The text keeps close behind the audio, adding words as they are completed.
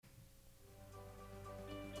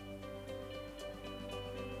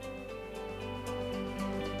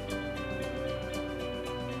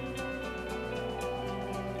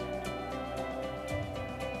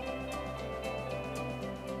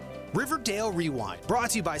Riverdale Rewind, brought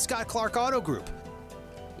to you by Scott Clark Auto Group.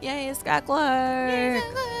 Yay, Scott Clark.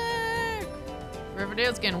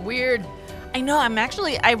 Riverdale's getting weird. I know,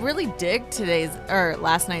 I really dig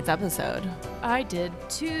last night's episode. I did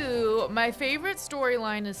too. My favorite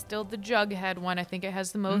storyline is still the Jughead one. I think it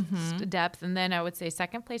has the most depth. And then I would say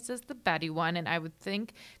second place is the Betty one. And I would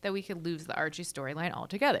think that we could lose the Archie storyline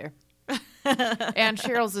altogether. And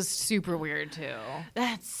Cheryl's is super weird too.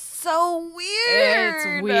 That's so weird.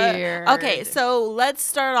 It's weird. Okay, so let's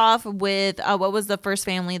start off with what was the first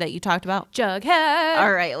family that you talked about? Jughead.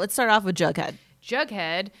 All right, let's start off with Jughead.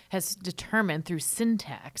 Jughead has determined through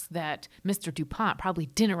syntax that Mr. DuPont probably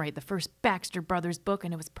didn't write the first Baxter Brothers book,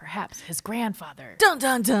 and it was perhaps his grandfather. Dun,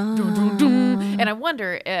 dun, dun. Dun, dun, dun. And I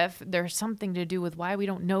wonder if there's something to do with why we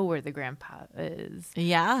don't know where the grandpa is.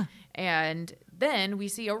 Yeah. And then we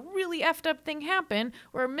see a really effed up thing happen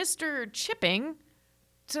where Mr. Chipping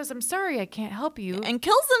says, "I'm sorry, I can't help you," and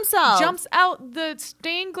kills himself. Jumps out the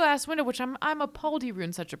stained glass window, which I'm appalled he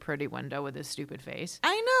ruined such a pretty window with his stupid face.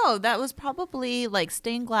 I know. That was probably like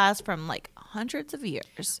stained glass from like hundreds of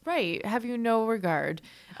years. Right. Have you no regard?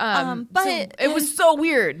 But so it was so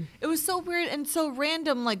weird. It was so weird and so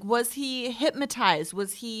random. Like, was he hypnotized?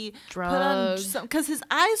 Was he drugged? Because his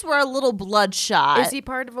eyes were a little bloodshot. Is he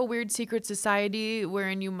part of a weird secret society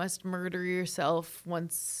wherein you must murder yourself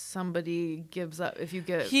once somebody gives up? If you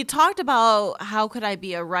get. He talked about how could I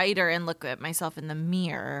be a writer and look at myself in the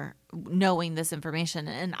mirror, knowing this information,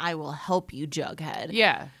 and I will help you, Jughead.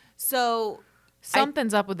 Yeah. So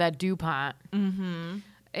something's up with that DuPont. Mm-hmm.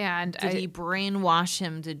 And did he brainwash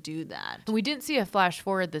him to do that? We didn't see a flash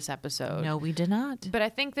forward this episode. No, we did not. But I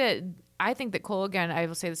think that Cole, again, I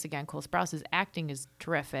will say this again, Cole Sprouse's acting is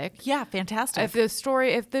terrific. Yeah, fantastic.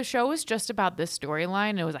 If the show was just about this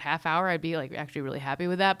storyline and it was a half hour, I'd be like actually really happy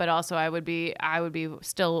with that. But also I would be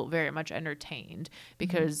still very much entertained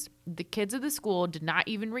because the kids of the school did not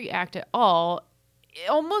even react at all,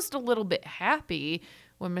 almost a little bit happy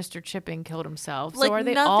when Mr. Chipping killed himself. Like, so are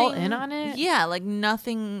they all in on it? Yeah, like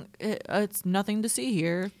nothing. It's nothing to see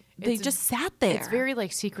here. They just sat there. It's very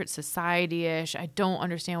like secret society-ish. I don't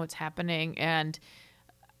understand what's happening, and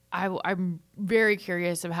I'm very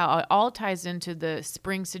curious of how it all ties into the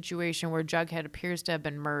spring situation where Jughead appears to have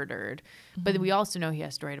been murdered, but we also know he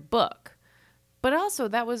has to write a book. But also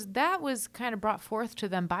that was kind of brought forth to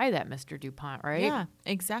them by that Mr. DuPont, right? Yeah,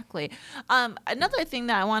 exactly. Another thing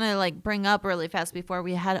that I want to like bring up really fast before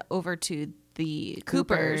we head over to the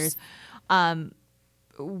Coopers.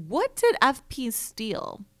 What did FP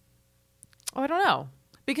steal? Oh, I don't know.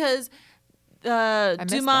 Because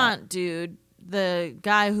Dumont dude, the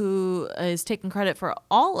guy who is taking credit for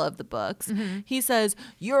all of the books, he says,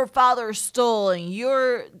 your father stole and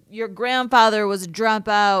your grandfather was a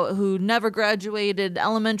dropout who never graduated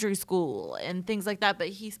elementary school and things like that. But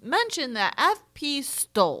he mentioned that FP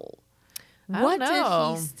stole. What did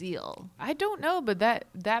he steal? I don't know, but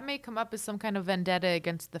that may come up as some kind of vendetta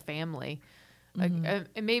against the family. Like, and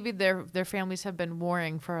maybe their families have been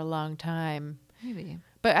warring for a long time. Maybe.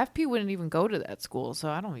 But FP wouldn't even go to that school, so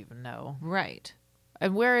I don't even know. Right.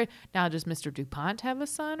 And now does Mr. DuPont have a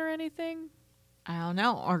son or anything? I don't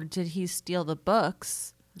know. Or did he steal the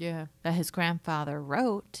books that his grandfather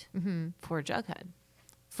wrote for Jughead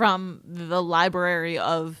from the library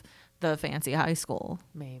of the fancy high school?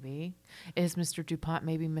 Maybe. Is Mr. DuPont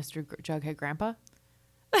maybe Mr. Jughead grandpa?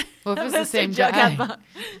 Well, if it's Mr. the same Jughead,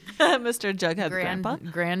 Mr. Jughead grandpa.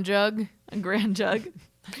 Grand Jug. Grand Jug.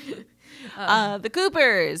 The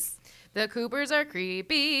Coopers. The Coopers are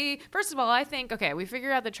creepy. First of all, I think, okay, we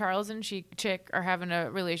figure out that Charles and Chic are having a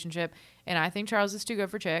relationship, and I think Charles is too good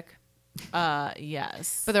for Chic.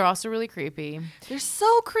 Yes. But they're also really creepy. They're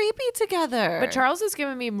so creepy together. But Charles is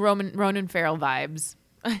giving me Ronan Farrell vibes.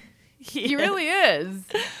 He really is.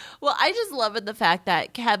 Well, I just love it, the fact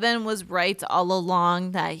that Kevin was right all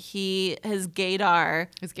along, that his gaydar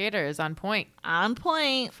is on point. On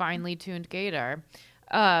point. Finely tuned gaydar.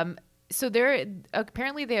 So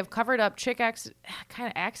apparently they have covered up. Chick kind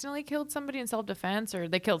of accidentally killed somebody in self-defense, or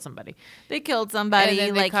they killed somebody. They killed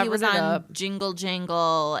somebody. Like he was on up. Jingle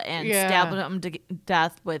Jangle and stabbed him to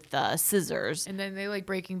death with scissors. And then they, like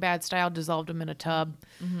Breaking Bad style, dissolved him in a tub.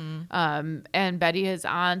 And Betty is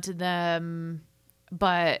on to them,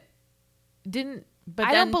 but didn't. But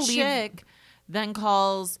I don't believe. Chick then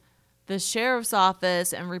calls the sheriff's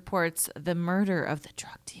office and reports the murder of the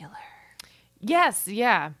drug dealer. Yes,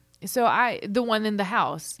 yeah. So the one in the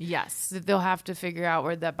house. Yes. That they'll have to figure out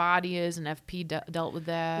where that body is, and FP dealt with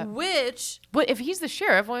that. But if he's the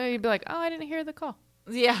sheriff, well, he'd be like, oh, I didn't hear the call.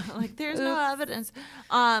 Yeah, like there's no evidence.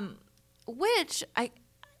 Now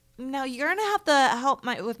you're going to have to help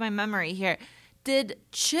with my memory here. Did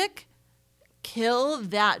Chick kill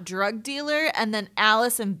that drug dealer and then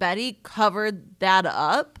Alice and Betty covered that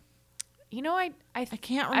up? You know, I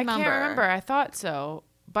can't remember. I can't remember. I thought so,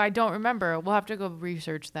 but I don't remember. We'll have to go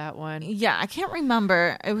research that one. Yeah, I can't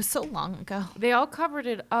remember. It was so long ago. They all covered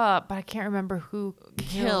it up, but I can't remember who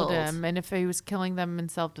killed him and if he was killing them in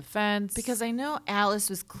self-defense. Because I know Alice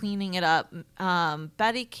was cleaning it up.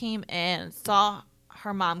 Betty came in and saw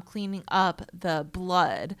her mom cleaning up the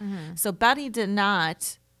blood. Mm-hmm. So Betty did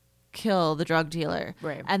not kill the drug dealer.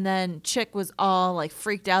 Right. And then Chic was all like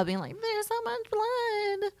freaked out, being like, there's so much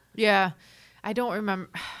blood. Yeah. I don't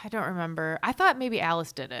remember. I thought maybe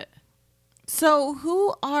Alice did it. So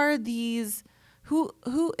who are these? Who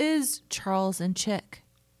is Charles and Chic?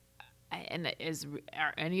 And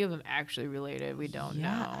are any of them actually related? We don't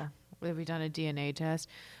know. Have we done a DNA test?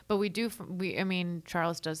 But we do. I mean,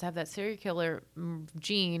 Charles does have that serial killer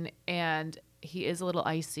gene, and he is a little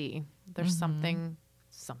icy. There's something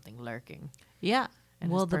lurking. Yeah.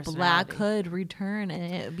 Will the Black Hood return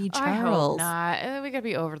and it be Charles? I hope not. We gotta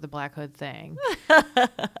be over the Black Hood thing.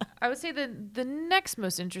 I would say the next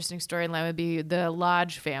most interesting storyline would be the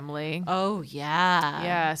Lodge family. Oh yeah,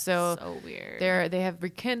 yeah. So weird. They have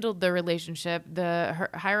rekindled their relationship.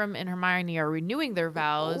 Hiram and Hermione are renewing their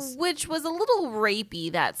vows, which was a little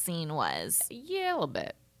rapey. That scene was. Yeah, a little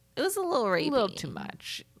bit. It was a little rapey. A little too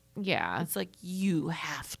much. Yeah. It's like, you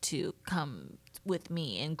have to come with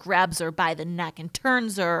me, and grabs her by the neck and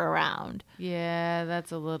turns her around. Yeah,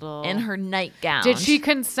 that's a little. In her nightgown. Did she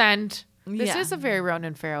consent? Yeah. This is a very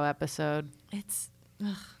Ronan Farrow episode. I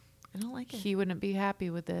don't like it. He wouldn't be happy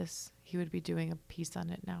with this. He would be doing a piece on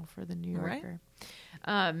it now for the New Yorker,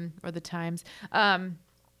 or the Times.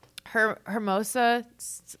 Hermosa,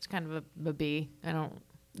 it's kind of a B. Not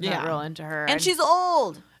real into her, and she's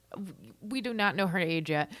old. We do not know her age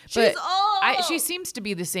yet. She's old. She seems to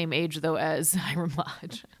be the same age, though, as Hiram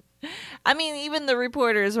Lodge. I mean, even the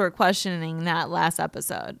reporters were questioning that last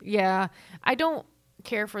episode. Yeah. I don't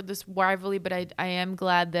care for this rivalry, but I am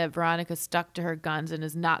glad that Veronica stuck to her guns and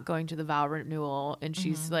is not going to the vow renewal. And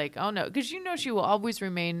she's like, oh, no. Because she will always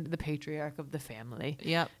remain the patriarch of the family.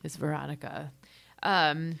 Yep. Is Veronica.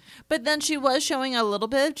 But then she was showing a little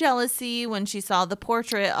bit of jealousy when she saw the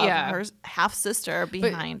portrait of her half sister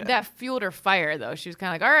behind her. That fueled her fire, though. She was kind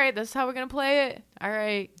of like, all right, this is how we're going to play it. All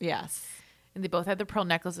right. Yes. And they both had their pearl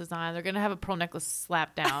necklaces on. They're going to have a pearl necklace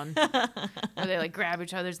slap down where they like grab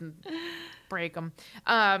each other's and break them.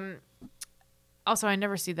 Also, I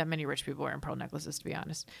never see that many rich people wearing pearl necklaces, to be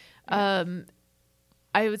honest. I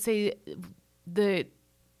would say the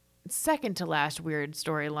second to last weird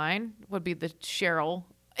storyline would be the Cheryl.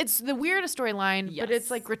 It's the weirdest storyline, but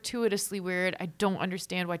it's like gratuitously weird. I don't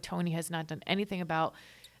understand why Tony has not done anything about.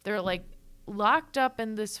 They're like locked up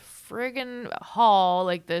in this friggin' hall,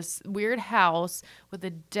 like this weird house with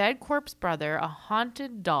a dead corpse brother, a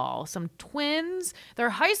haunted doll, some twins.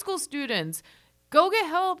 They're high school students. Go get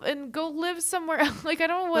help and go live somewhere else. Like, I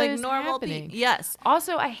don't know what is happening. Yes.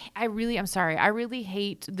 Also, I'm sorry. I really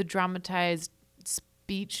hate the dramatized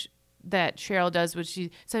speech that Cheryl does, which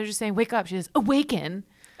instead of just saying wake up, she says awaken.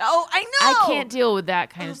 Oh, I know. I can't deal with that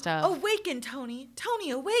kind of stuff. Awaken, Tony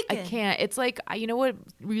awaken. I can't. It's like, you know what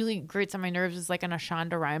really grates on my nerves is like on a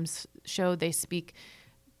Shonda Rhimes show, they speak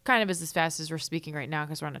kind of as fast as we're speaking right now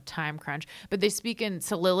because we're on a time crunch, but they speak in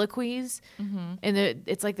soliloquies, and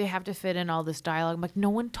it's like they have to fit in all this dialogue. I'm like, no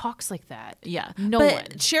one talks like that. Yeah, no one.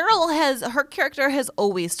 Cheryl her character has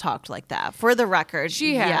always talked like that. For the record,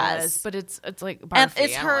 she has, but it's like barfy.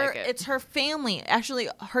 And it's her family. Actually,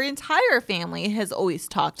 her entire family has always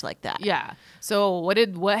talked like that. Yeah. So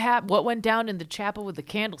what went down in the chapel with the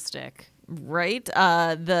candlestick? Right?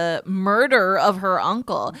 The murder of her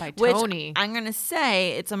uncle. By Tony. Which I'm going to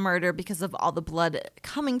say it's a murder because of all the blood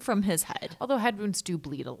coming from his head. Although head wounds do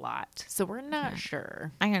bleed a lot. So we're not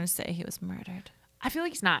sure. I'm going to say he was murdered. I feel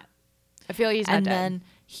like he's not. I feel like he's not dead.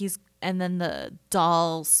 And then the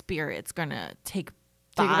doll spirit's going to take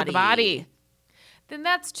over the body. Then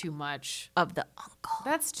that's too much. Of the uncle.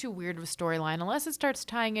 That's too weird of a storyline. Unless it starts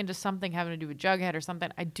tying into something having to do with Jughead or something,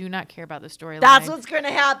 I do not care about the storyline. That's what's going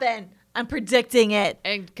to happen. I'm predicting it.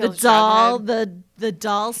 And the doll, the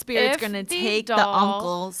doll spirit's going to take the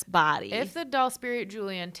uncle's body. If the doll spirit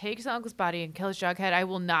Julian takes the uncle's body and kills Jughead, I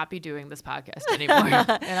will not be doing this podcast anymore,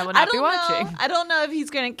 and I will not be watching. I don't know if he's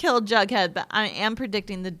going to kill Jughead, but I am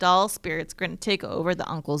predicting the doll spirit's going to take over the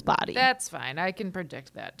uncle's body. That's fine. I can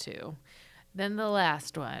predict that too. Then the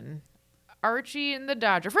last one. Archie and the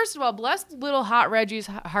Dodger. First of all, bless little hot Reggie's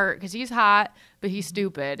heart because he's hot, but he's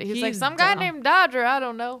stupid. He's like, some guy named Dodger. I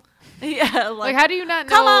don't know. Yeah. Like how do you not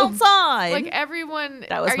know? Come outside. Like everyone.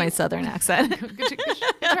 That was my southern accent. Good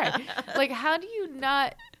try. Like, how do you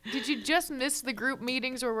not Did you just miss the group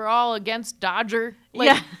meetings where we're all against Dodger?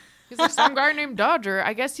 Yeah. He's like, some guy named Dodger.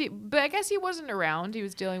 I guess he wasn't around. He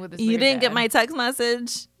was dealing with this. You didn't get my text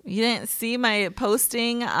message. You didn't see my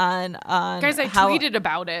posting on guys. I tweeted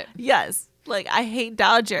about it. Yes, like I hate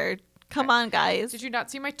Dodger. Come on, guys. Did you not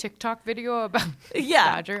see my TikTok video about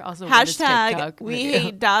Dodger? Also, hashtag we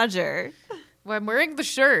hate Dodger. Well, I'm wearing the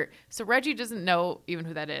shirt, so Reggie doesn't know even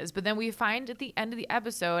who that is. But then we find at the end of the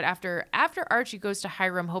episode, after Archie goes to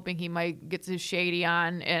Hiram, hoping he might get his shady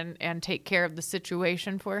on and take care of the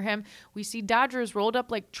situation for him, we see Dodger's rolled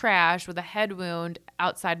up like trash with a head wound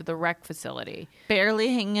outside of the rec facility,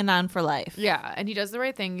 barely hanging on for life. Yeah, and he does the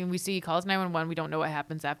right thing, and we see he calls 911. We don't know what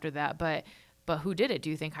happens after that, but who did it?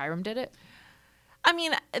 Do you think Hiram did it? I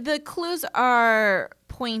mean, the clues are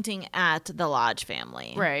pointing at the Lodge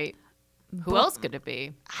family, right? Who else could it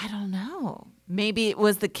be? I don't know. Maybe it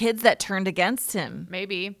was the kids that turned against him.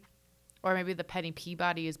 Maybe. Or maybe the Penny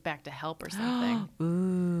Peabody is back to help or something.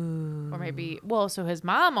 Ooh. Or maybe, so his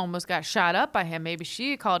mom almost got shot up by him. Maybe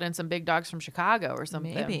she called in some big dogs from Chicago or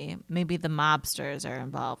something. Maybe the mobsters are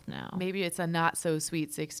involved now. Maybe it's a not so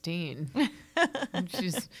sweet 16.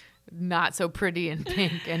 She's not so pretty and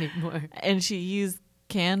pink anymore. And she used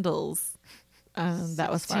candles. That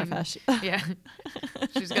was far-fetched. Yeah.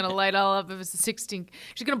 She's going to light all up of his 16.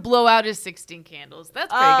 She's going to blow out his 16 candles. That's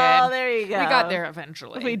pretty good. Oh, there you go. We got there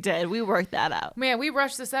eventually. We did. We worked that out. Man, we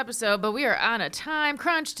rushed this episode, but we are on a time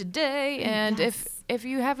crunch today. And if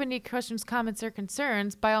you have any questions, comments, or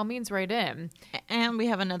concerns, by all means, write in. And we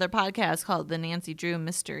have another podcast called The Nancy Drew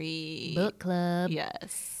Mystery Book Club.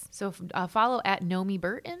 Yes. So follow at Nomi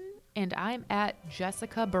Burton. And I'm at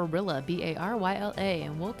Jessica Barilla, Baryla.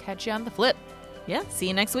 And we'll catch you on the flip. Yeah, see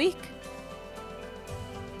you next week.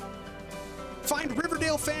 Find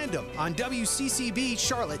Riverdale Fandom on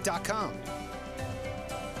WCCBCharlotte.com.